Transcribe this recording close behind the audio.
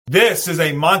This is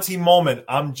a Montie moment.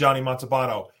 I'm Johnny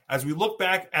Montalbano. As we look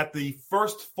back at the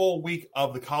first full week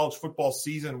of the college football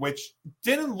season, which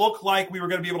didn't look like we were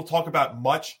going to be able to talk about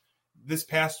much this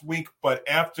past week, but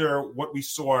after what we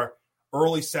saw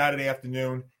early Saturday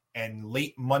afternoon and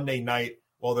late Monday night,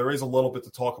 well, there is a little bit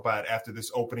to talk about after this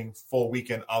opening full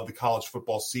weekend of the college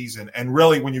football season. And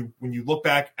really, when you look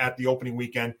back at the opening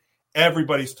weekend,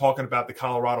 everybody's talking about the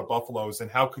Colorado Buffaloes, and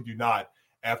how could you not?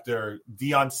 After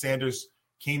Deion Sanders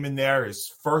came in there,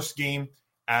 his first game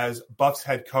as Buffs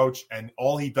head coach, and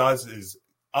all he does is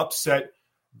upset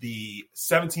the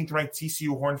 17th ranked TCU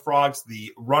Horned Frogs,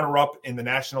 the runner-up in the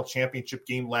national championship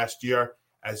game last year,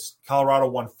 as Colorado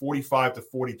won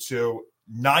 45-42.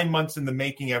 9 months in the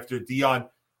making after Deion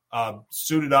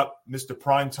suited up Mr.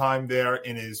 Primetime there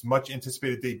in his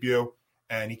much-anticipated debut,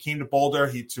 and he came to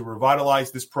Boulder to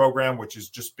revitalize this program, which has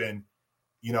just been,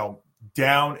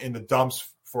 down in the dumps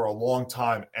for a long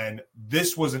time. And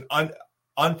this was an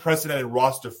unprecedented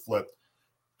roster flip.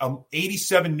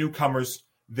 87 newcomers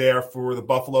there for the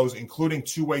Buffaloes, including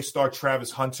two-way star Travis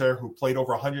Hunter, who played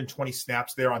over 120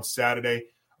 snaps there on Saturday.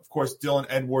 Of course, Dylan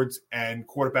Edwards and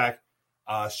quarterback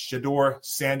Shedeur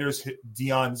Sanders,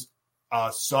 Deion's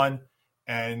son.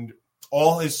 And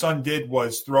all his son did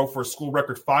was throw for a school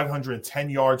record 510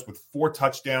 yards with 4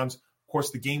 touchdowns. Of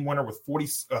course, the game winner with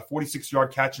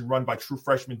 46-yard catch and run by true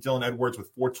freshman Dylan Edwards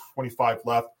with 4:25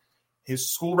 left. His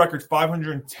school record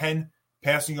 510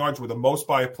 passing yards were the most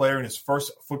by a player in his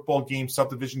first football game,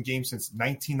 subdivision game since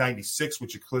 1996,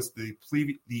 which eclipsed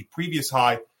the previous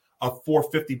high of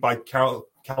 450 by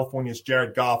California's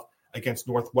Jared Goff against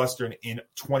Northwestern in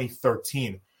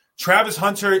 2013. Travis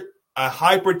Hunter, a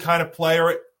hybrid kind of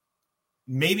player,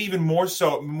 maybe even more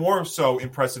so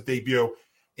impressive debut.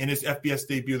 In his FBS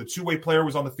debut, the two-way player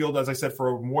was on the field, as I said,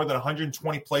 for more than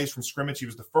 120 plays from scrimmage. He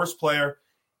was the first player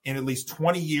in at least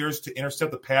 20 years to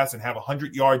intercept the pass and have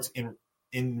 100 yards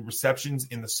in receptions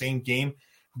in the same game.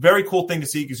 Very cool thing to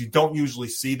see, because you don't usually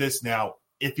see this. Now,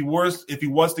 if he was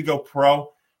to go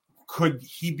pro, could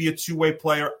he be a two-way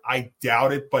player? I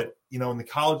doubt it, but in the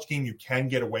college game you can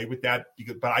get away with that.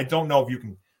 But I don't know if you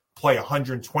can play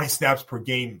 120 snaps per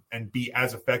game and be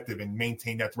as effective and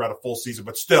maintain that throughout a full season.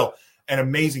 But still, an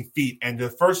amazing feat. And the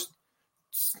first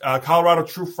Colorado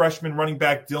true freshman running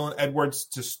back, Dylan Edwards,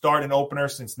 to start an opener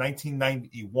since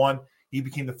 1991. He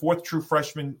became the 4th true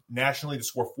freshman nationally to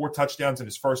score 4 touchdowns in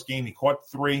his first game. He caught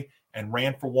 3 and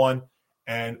ran for 1.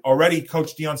 And already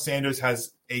Coach Deion Sanders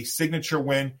has a signature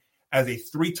win as a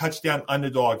 3-touchdown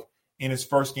underdog in his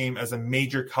first game as a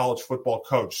major college football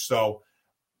coach. So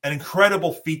an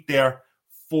incredible feat there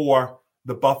for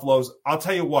the Buffaloes. I'll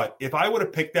tell you what, if I would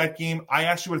have picked that game, I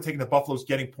actually would have taken the Buffaloes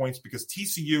getting points, because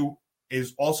TCU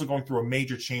is also going through a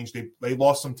major change. They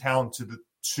lost some talent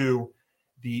to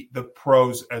the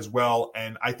pros as well,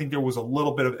 and I think there was a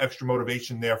little bit of extra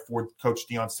motivation there for Coach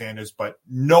Deion Sanders, but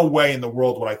no way in the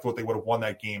world would I thought they would have won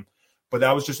that game. But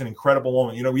that was just an incredible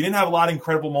moment. We didn't have a lot of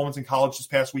incredible moments in college this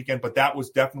past weekend, but that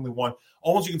was definitely one.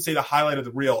 Almost you can say the highlight of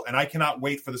the reel, and I cannot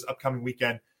wait for this upcoming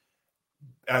weekend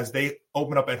as they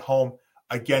open up at home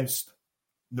against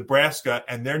Nebraska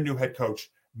and their new head coach,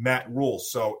 Matt Rule.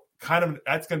 So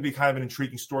that's going to be kind of an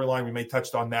intriguing storyline. We may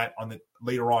touch on that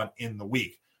later on in the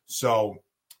week. So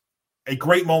a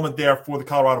great moment there for the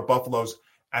Colorado Buffaloes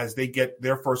as they get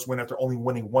their first win after only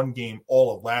winning 1 game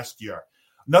all of last year.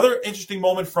 Another interesting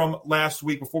moment from last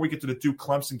week, before we get to the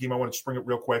Duke-Clemson game, I want to spring it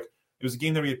real quick. It was a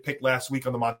game that we had picked last week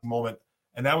on the Montie Moment,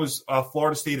 and that was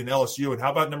Florida State and LSU. And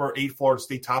how about number 8 Florida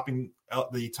State topping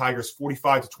the Tigers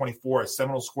 45-24 as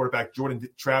Seminoles quarterback Jordan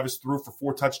Travis threw for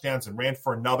 4 touchdowns and ran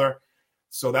for another.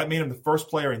 So that made him the first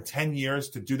player in 10 years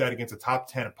to do that against a top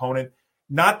 10 opponent.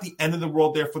 Not the end of the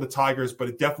world there for the Tigers, but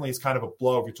it definitely is kind of a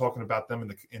blow if you're talking about them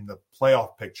in the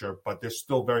playoff picture. But they're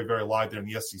still very, very alive there in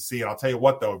the SEC. And I'll tell you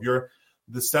what, though, if you're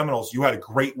the Seminoles, you had a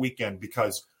great weekend,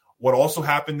 because what also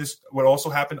happened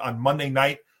on Monday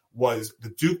night was the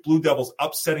Duke Blue Devils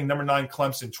upsetting number 9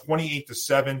 Clemson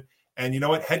 28-7. And you know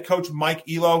what? Head coach Mike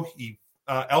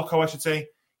Elko, I should say,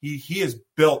 he has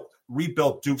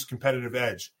rebuilt Duke's competitive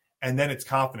edge, and then its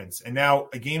confidence. And now,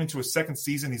 a game into his second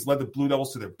season, he's led the Blue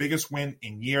Devils to their biggest win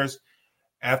in years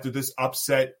after this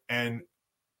upset. And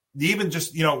even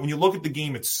just, when you look at the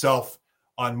game itself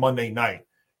on Monday night,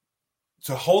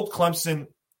 to hold Clemson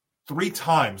 3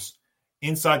 times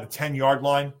inside the 10-yard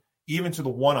line, even to the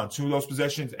 1 on 2 of those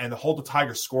possessions, and to hold the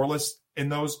Tigers scoreless in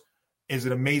those is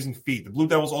an amazing feat. The Blue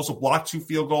Devils also blocked 2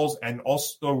 field goals and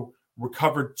also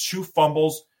recovered 2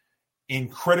 fumbles in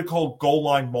critical goal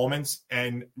line moments,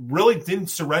 and really didn't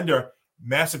surrender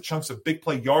massive chunks of big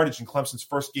play yardage in Clemson's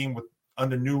first game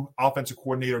under new offensive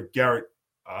coordinator Garrett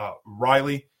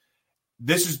Riley.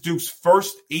 This is Duke's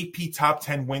first AP top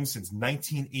 10 win since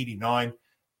 1989.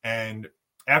 And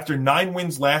after 9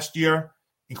 wins last year,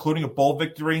 including a bowl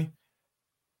victory,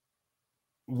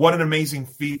 what an amazing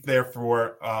feat there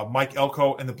for Mike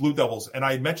Elko and the Blue Devils. And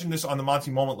I mentioned this on the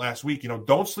Montie Moment last week.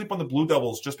 Don't sleep on the Blue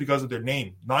Devils just because of their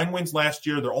name. 9 wins last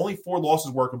year. Their only 4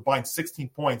 losses were combined 16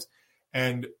 points.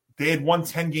 And they had won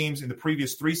 10 games in the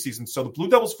previous 3 seasons. So the Blue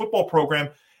Devils football program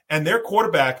and their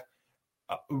quarterback,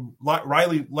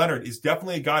 Riley Leonard, is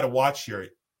definitely a guy to watch here.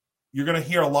 You're going to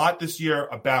hear a lot this year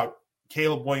about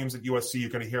Caleb Williams at USC. You're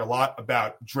going to hear a lot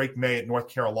about Drake May at North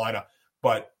Carolina.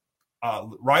 But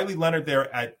Riley Leonard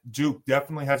there at Duke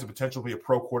definitely has the potential to be a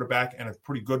pro quarterback and a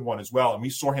pretty good one as well. And we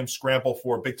saw him scramble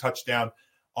for a big touchdown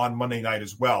on Monday night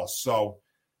as well. So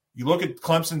you look at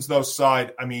Clemson's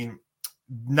side. I mean,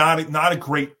 not a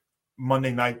great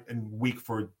Monday night and week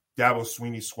for Dabo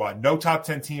Swinney's squad. No top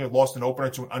 10 team had lost an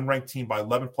opener to an unranked team by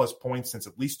 11 plus points since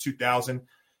at least 2000.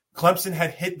 Clemson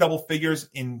had hit double figures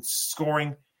in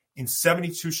scoring in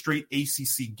 72 straight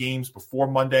ACC games before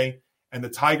Monday. And the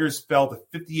Tigers fell to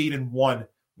 58-1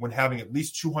 when having at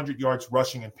least 200 yards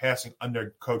rushing and passing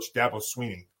under Coach Dabo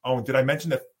Swinney. Oh, and did I mention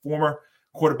that former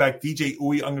quarterback DJ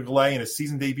Uiagalelei in his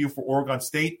season debut for Oregon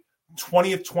State,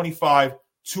 20 of 25,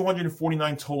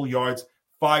 249 total yards,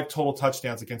 5 total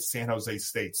touchdowns against San Jose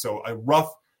State. So a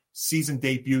rough season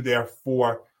debut there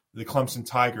for the Clemson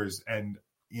Tigers. And,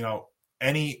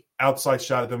 any outside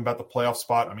shot at them about the playoff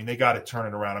spot, I mean, they got to turn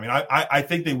it around. I mean, I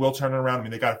think they will turn it around. I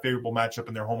mean, they got a favorable matchup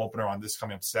in their home opener on this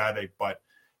coming up Saturday, but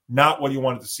not what you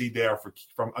wanted to see there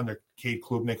from under Cade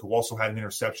Klubnik, who also had an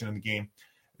interception in the game.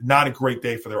 Not a great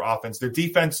day for their offense. Their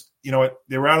defense,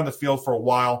 they were out on the field for a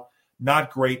while. Not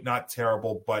great, not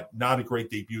terrible, but not a great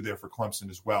debut there for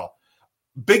Clemson as well.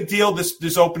 Big deal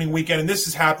this opening weekend, and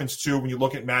this happens too when you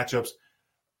look at matchups.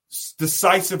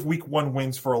 Decisive week 1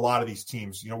 wins for a lot of these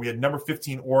teams. We had number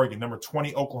 15 Oregon, number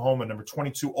 20 Oklahoma, number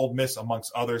 22 Ole Miss,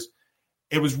 amongst others.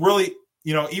 It was really,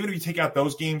 even if you take out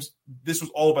those games, this was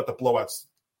all about the blowouts.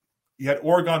 You had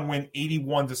Oregon win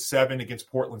 81-7 against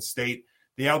Portland State.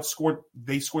 They scored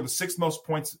the 6th most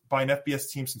points by an FBS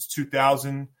team since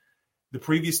 2000. The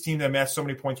previous team that amassed so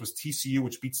many points was TCU,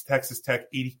 which beats Texas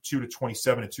Tech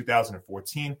 82-27 in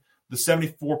 2014. The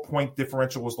 74-point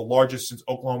differential was the largest since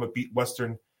Oklahoma beat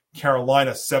Western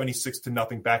Carolina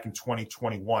 76-0 back in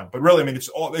 2021. But really, I mean,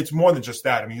 it's more than just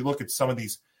that. I mean, you look at some of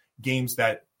these games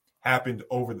that happened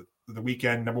over the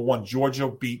weekend. Number 1, Georgia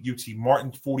beat UT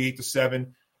Martin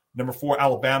 48-7. Number 4,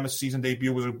 Alabama's season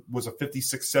debut was a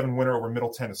 56-7 winner over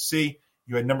Middle Tennessee.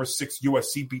 You had number 6,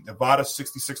 USC beat Nevada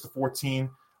 66-14.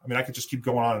 I mean, I could just keep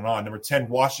going on and on. Number 10,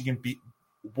 Washington beat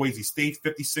Boise State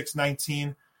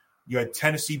 56-19. You had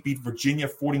Tennessee beat Virginia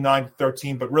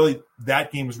 49-13, but really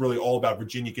that game was really all about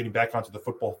Virginia getting back onto the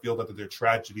football field after their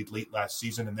tragedy late last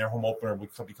season, and their home opener will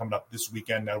be coming up this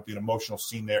weekend. That'll be an emotional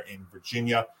scene there in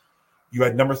Virginia. You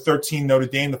had number 13, Notre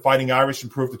Dame, the Fighting Irish,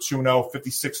 improved to 2-0,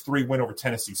 56-3 win over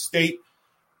Tennessee State,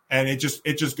 and it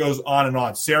just goes on and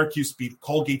on. Syracuse beat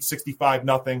Colgate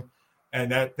 65-0,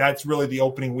 and that's really the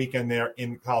opening weekend there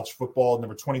in college football.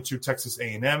 Number 22, Texas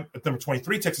A&M, number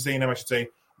 23, Texas A&M, I should say,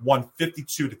 won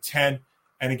 52-10.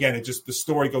 And again, the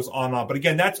story goes on and on. But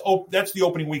again, that's the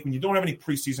opening week. When you don't have any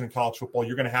preseason in college football,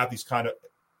 you're going to have these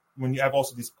when you have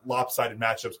also these lopsided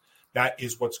matchups, that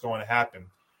is what's going to happen.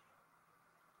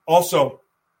 Also,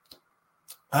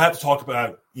 I have to talk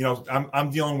about,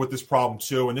 I'm dealing with this problem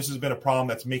too. And this has been a problem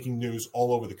that's making news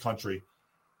all over the country.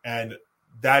 And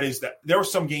that is that there were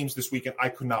some games this weekend I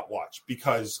could not watch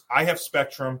because I have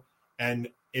Spectrum. And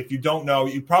if you don't know,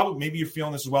 maybe you're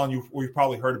feeling this as well, and you've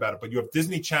probably heard about it, but you have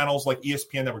Disney channels like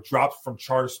ESPN that were dropped from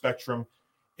Charter Spectrum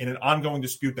in an ongoing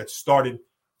dispute that started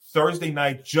Thursday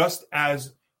night just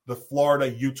as the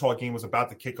Florida-Utah game was about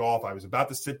to kick off. I was about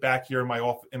to sit back here in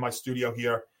my studio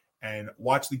here and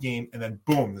watch the game, and then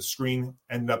boom, the screen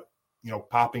ended up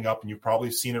popping up, and you've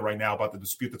probably seen it right now about the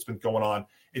dispute that's been going on.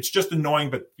 It's just annoying,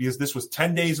 but because this was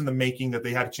 10 days in the making that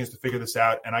they had a chance to figure this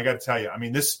out, and I got to tell you, I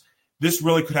mean, this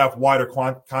really could have wider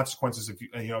consequences. If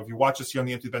you watch us here on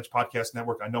the Empty Bench Podcast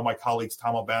Network, I know my colleagues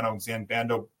Tom Albano and Zan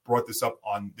Bando brought this up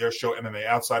on their show MMA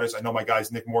Outsiders. I know my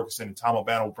guys Nick Morganson and Tom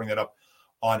Albano will bring that up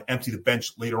on Empty the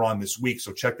Bench later on this week,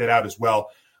 so check that out as well.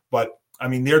 But I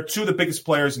mean, they're two of the biggest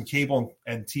players in cable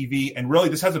and TV, and really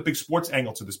this has a big sports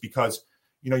angle to this because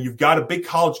you've got a big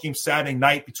college game Saturday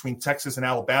night between Texas and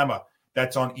Alabama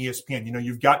that's on ESPN.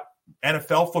 You've got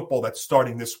NFL football that's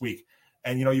starting this week.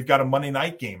 And, you've got a Monday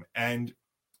night game. And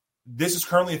this is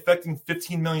currently affecting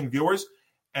 15 million viewers.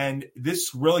 And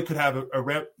this really could have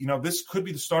this could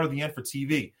be the start of the end for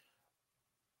TV.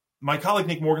 my colleague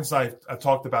Nick Morgenstein I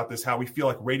talked about this, how we feel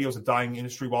like radio is a dying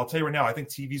industry. Well, I'll tell you right now, I think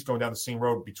TV is going down the same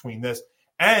road between this.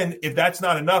 And if that's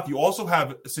not enough, you also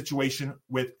have a situation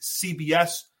with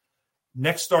CBS,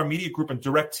 Nexstar Media Group, and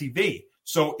DirecTV.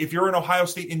 So if you're an Ohio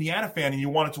State Indiana fan and you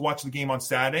wanted to watch the game on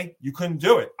Saturday, you couldn't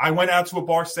do it. I went out to a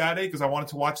bar Saturday because I wanted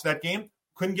to watch that game.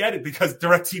 Couldn't get it because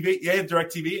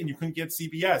DirecTV, and you couldn't get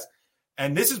CBS.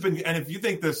 And this has been, and if you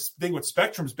think this thing with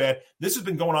Spectrum's bad, this has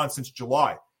been going on since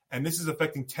July. And this is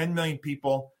affecting 10 million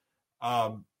people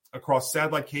across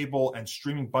satellite cable and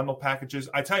streaming bundle packages.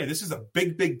 I tell you, this is a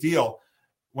big, big deal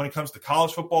when it comes to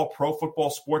college football, pro football,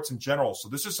 sports in general. So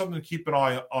this is something to keep an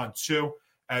eye on too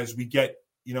as we get,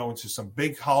 into some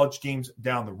big college games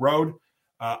down the road.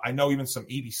 I know even some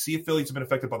ABC affiliates have been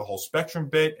affected by the whole Spectrum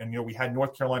bit. And, we had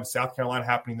North Carolina, South Carolina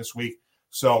happening this week.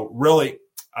 So really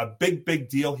a big, big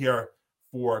deal here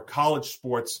for college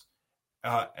sports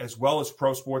as well as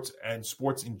pro sports and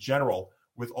sports in general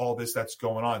with all this that's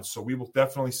going on. So we will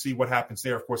definitely see what happens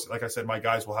there. Of course, like I said, my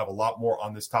guys will have a lot more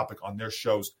on this topic on their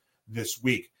shows this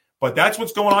week. But that's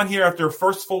what's going on here after a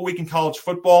first full week in college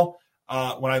football.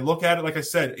 When I look at it, like I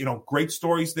said, great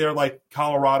stories there like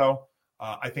Colorado.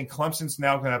 I think Clemson's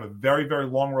now going to have a very, very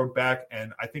long road back.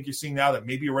 And I think you're seeing now that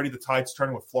maybe already the tide's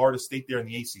turning with Florida State there in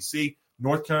the ACC.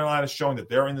 North Carolina is showing that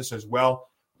they're in this as well.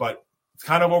 But it's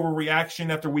kind of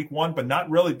overreaction after week one, but not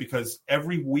really because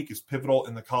every week is pivotal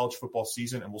in the college football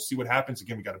season. And we'll see what happens.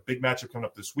 Again, we got a big matchup coming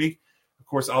up this week. Of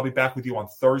course, I'll be back with you on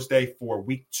Thursday for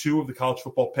week 2 of the college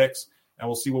football picks. And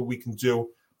we'll see what we can do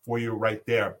for you right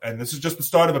there. And this is just the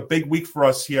start of a big week for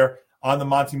us here on the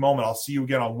Montie Moment. I'll see you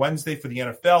again on Wednesday for the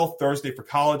NFL, Thursday for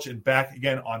college, and back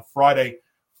again on Friday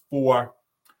for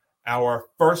our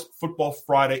first Football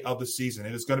Friday of the season.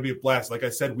 It is going to be a blast. Like I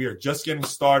said, we are just getting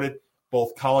started,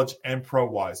 both college and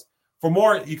pro-wise. For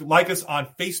more, you can like us on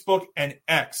Facebook and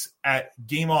X at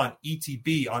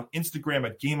GameOnETB, on Instagram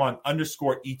at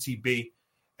GameOn_ETB,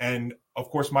 and, of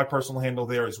course, my personal handle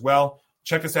there as well.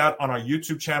 Check us out on our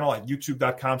YouTube channel at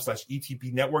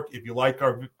youtube.com/ETB Network. If you like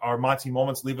our Montie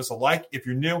Moments, leave us a like. If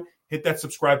you're new, hit that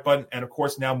subscribe button. And, of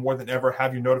course, now more than ever,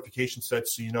 have your notifications set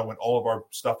so you know when all of our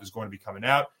stuff is going to be coming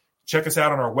out. Check us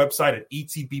out on our website at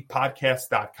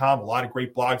etbpodcast.com. A lot of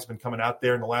great blogs have been coming out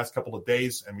there in the last couple of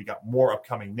days, and we got more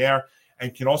upcoming there. And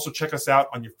you can also check us out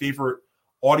on your favorite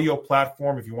audio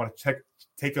platform if you want to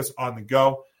take us on the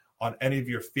go on any of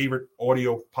your favorite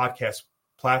audio podcast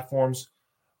platforms.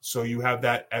 So you have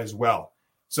that as well.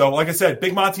 So like I said,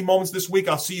 big Montie Moments this week.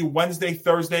 I'll see you Wednesday,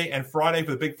 Thursday, and Friday for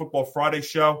the Big Football Friday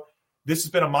show. This has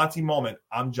been a Montie Moment.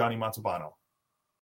 I'm Johnny Montalbano.